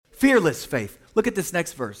Fearless faith. Look at this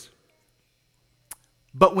next verse.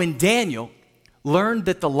 But when Daniel learned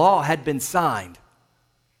that the law had been signed,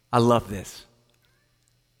 I love this.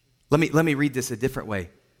 Let me read this a different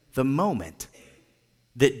way. The moment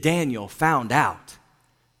that Daniel found out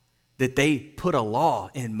that they put a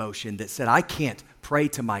law in motion that said, I can't pray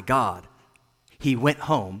to my God, he went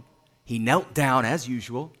home, he knelt down as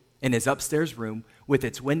usual in his upstairs room with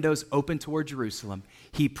its windows open toward Jerusalem.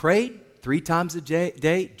 He prayed 3 times a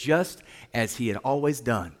day, just as he had always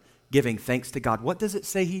done, giving thanks to God. What does it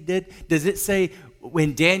say he did? Does it say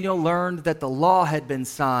when Daniel learned that the law had been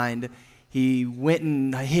signed, he went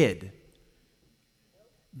and hid?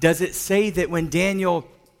 Does it say that when Daniel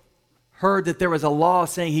heard that there was a law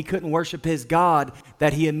saying he couldn't worship his God,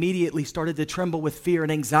 that he immediately started to tremble with fear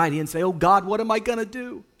and anxiety and say, oh God, what am I going to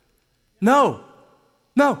do? No.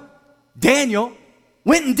 Daniel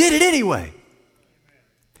went and did it anyway.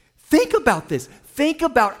 Think about this. Think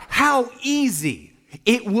about how easy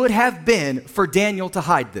it would have been for Daniel to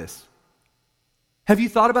hide this. Have you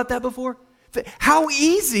thought about that before? How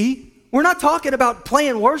easy. We're not talking about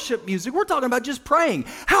playing worship music. We're talking about just praying.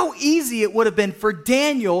 How easy it would have been for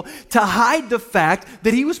Daniel to hide the fact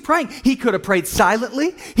that he was praying. He could have prayed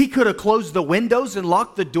silently. He could have closed the windows and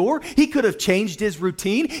locked the door. He could have changed his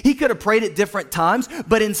routine. He could have prayed at different times.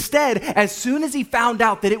 But instead, as soon as he found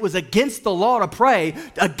out that it was against the law to pray,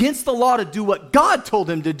 against the law to do what God told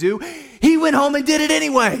him to do, he went home and did it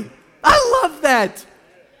anyway. I love that.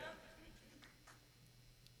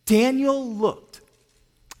 Daniel looked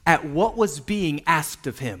at what was being asked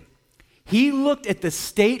of him. He looked at the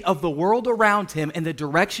state of the world around him and the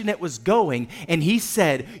direction it was going, and he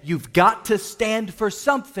said, you've got to stand for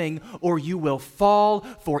something or you will fall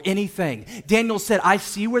for anything. Daniel said, I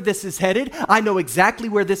see where this is headed. I know exactly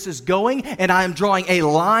where this is going, and I am drawing a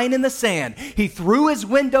line in the sand. He threw his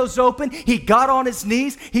windows open. He got on his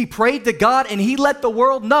knees. He prayed to God, and he let the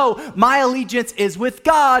world know my allegiance is with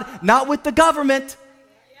God, not with the government.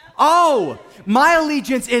 Oh, my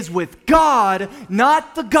allegiance is with God,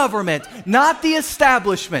 not the government, not the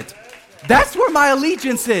establishment. That's where my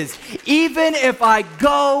allegiance is, even if I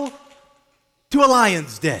go to a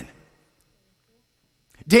lion's den.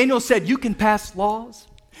 Daniel said, you can pass laws,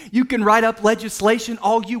 you can write up legislation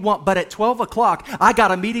all you want, but at 12 o'clock, I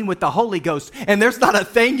got a meeting with the Holy Ghost, and there's not a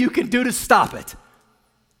thing you can do to stop it.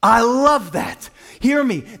 I love that. Hear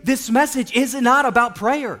me, this message is not about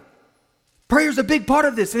prayer. Prayer is a big part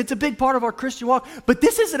of this, and it's a big part of our Christian walk. But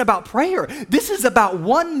this isn't about prayer. This is about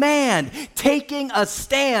one man taking a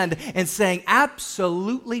stand and saying,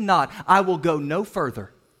 absolutely not. I will go no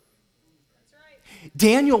further. That's right.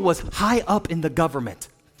 Daniel was high up in the government.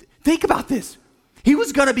 Think about this. He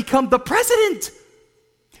was going to become the president.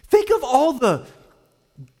 Think of all the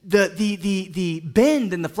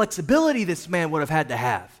bend and the flexibility this man would have had to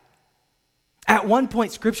have. At one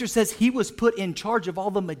point, Scripture says he was put in charge of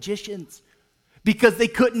all the magicians, because they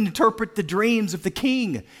couldn't interpret the dreams of the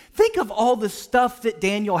king. Think of all the stuff that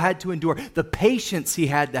Daniel had to endure, the patience he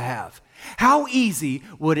had to have. How easy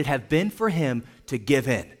would it have been for him to give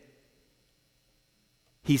in?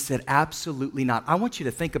 He said, absolutely not. I want you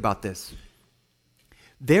to think about this.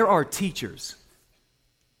 There are teachers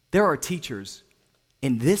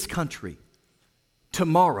in this country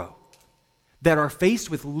tomorrow that are faced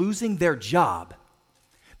with losing their job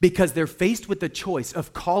because they're faced with the choice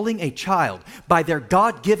of calling a child by their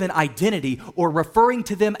God-given identity or referring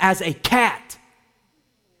to them as a cat.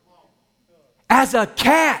 As a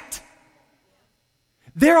cat.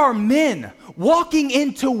 There are men walking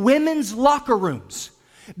into women's locker rooms.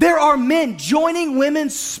 There are men joining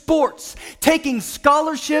women's sports, taking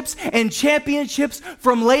scholarships and championships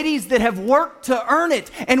from ladies that have worked to earn it,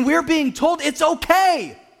 and we're being told it's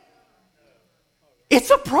okay. It's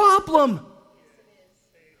a problem.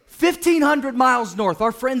 1,500 miles north,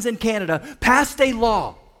 our friends in Canada passed a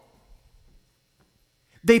law.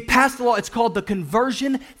 They passed a law. It's called the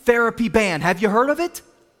conversion therapy ban. Have you heard of it?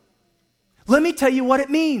 Let me tell you what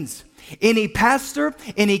it means. Any pastor,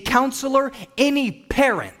 any counselor, any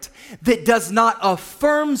parent that does not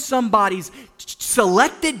affirm somebody's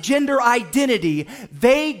selected gender identity,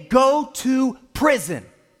 they go to prison.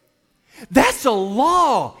 That's a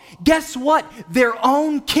law. Guess what? Their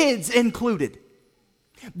own kids included.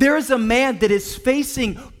 There is a man that is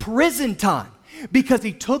facing prison time because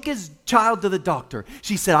he took his child to the doctor.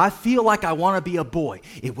 She said, I feel like I want to be a boy.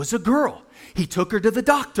 It was a girl. He took her to the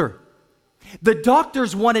doctor. The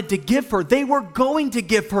doctors wanted to give her, they were going to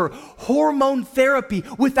give her hormone therapy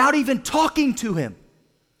without even talking to him,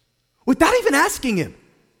 without even asking him.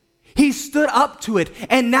 He stood up to it,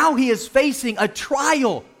 and now he is facing a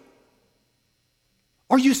trial.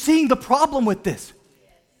 Are you seeing the problem with this?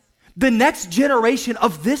 The next generation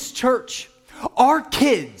of this church, our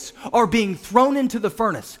kids are being thrown into the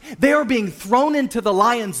furnace. They are being thrown into the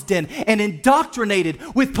lion's den and indoctrinated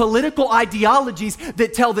with political ideologies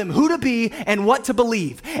that tell them who to be and what to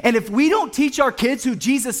believe. And if we don't teach our kids who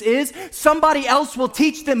Jesus is, somebody else will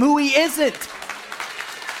teach them who he isn't.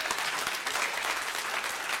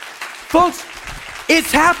 Folks,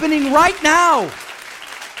 it's happening right now.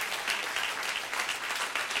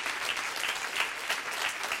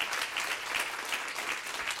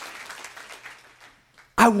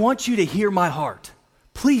 I want you to hear my heart.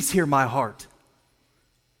 Please hear my heart.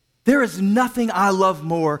 There is nothing I love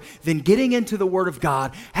more than getting into the Word of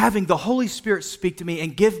God, having the Holy Spirit speak to me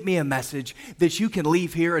and give me a message that you can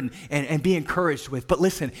leave here and be encouraged with. But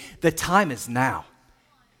listen, the time is now.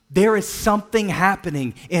 There is something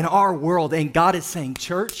happening in our world, and God is saying,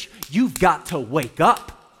 church, you've got to wake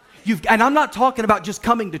up. And I'm not talking about just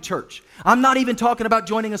coming to church. I'm not even talking about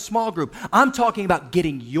joining a small group. I'm talking about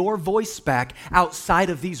getting your voice back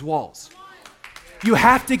outside of these walls. You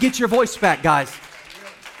have to get your voice back, guys.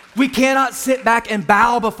 We cannot sit back and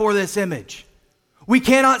bow before this image. We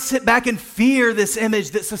cannot sit back and fear this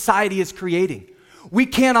image that society is creating. We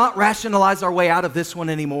cannot rationalize our way out of this one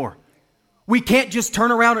anymore. We can't just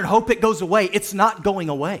turn around and hope it goes away. It's not going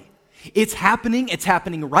away. It's happening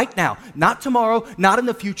right now. Not tomorrow, not in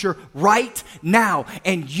the future, right now.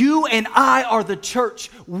 And you and I are the church.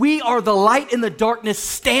 We are the light in the darkness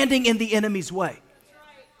standing in the enemy's way.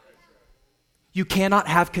 You cannot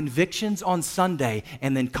have convictions on Sunday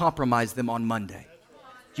and then compromise them on Monday.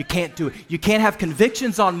 You can't do it. You can't have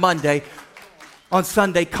convictions on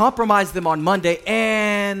Sunday, compromise them on Monday,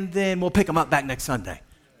 and then we'll pick them up back next Sunday.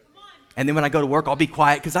 And then when I go to work, I'll be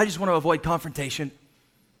quiet because I just want to avoid confrontation.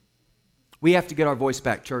 We have to get our voice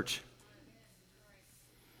back, church.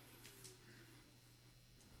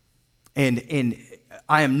 And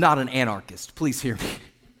I am not an anarchist. Please hear me.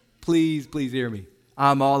 Please hear me.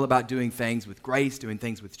 I'm all about doing things with grace, doing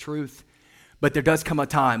things with truth. But there does come a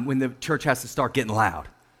time when the church has to start getting loud.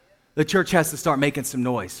 The church has to start making some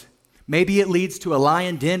noise. Maybe it leads to a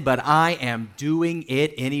lion den, but I am doing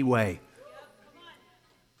it anyway.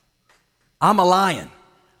 I'm a lion.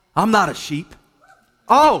 I'm not a sheep.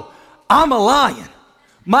 Oh, I'm a lion.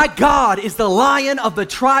 My God is the Lion of the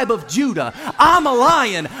tribe of Judah. I'm a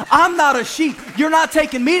lion. I'm not a sheep. You're not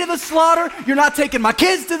taking me to the slaughter. You're not taking my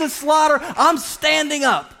kids to the slaughter. I'm standing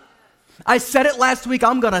up. I said it last week.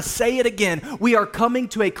 I'm going to say it again. We are coming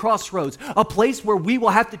to a crossroads, a place where we will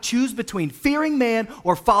have to choose between fearing man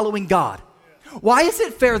or following God. Why is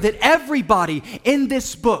it fair that everybody in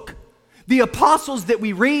this book, the apostles that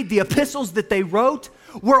we read, the epistles that they wrote,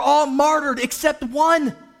 were all martyred except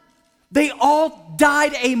one? They all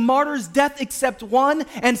died a martyr's death except one,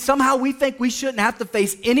 and somehow we think we shouldn't have to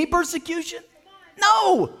face any persecution?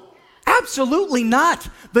 No, absolutely not.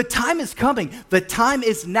 The time is coming. The time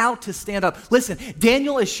is now to stand up. Listen,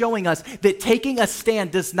 Daniel is showing us that taking a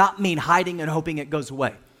stand does not mean hiding and hoping it goes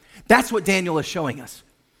away. That's what Daniel is showing us.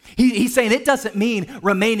 He's saying it doesn't mean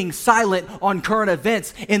remaining silent on current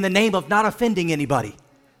events in the name of not offending anybody.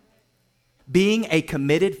 Being a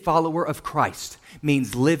committed follower of Christ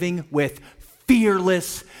means living with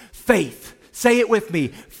fearless faith. Say it with me,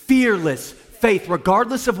 fearless faith,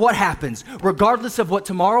 regardless of what happens, regardless of what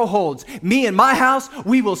tomorrow holds. Me and my house,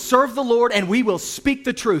 we will serve the Lord and we will speak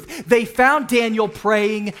the truth. They found Daniel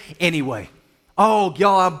praying anyway. Oh,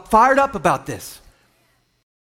 y'all, I'm fired up about this.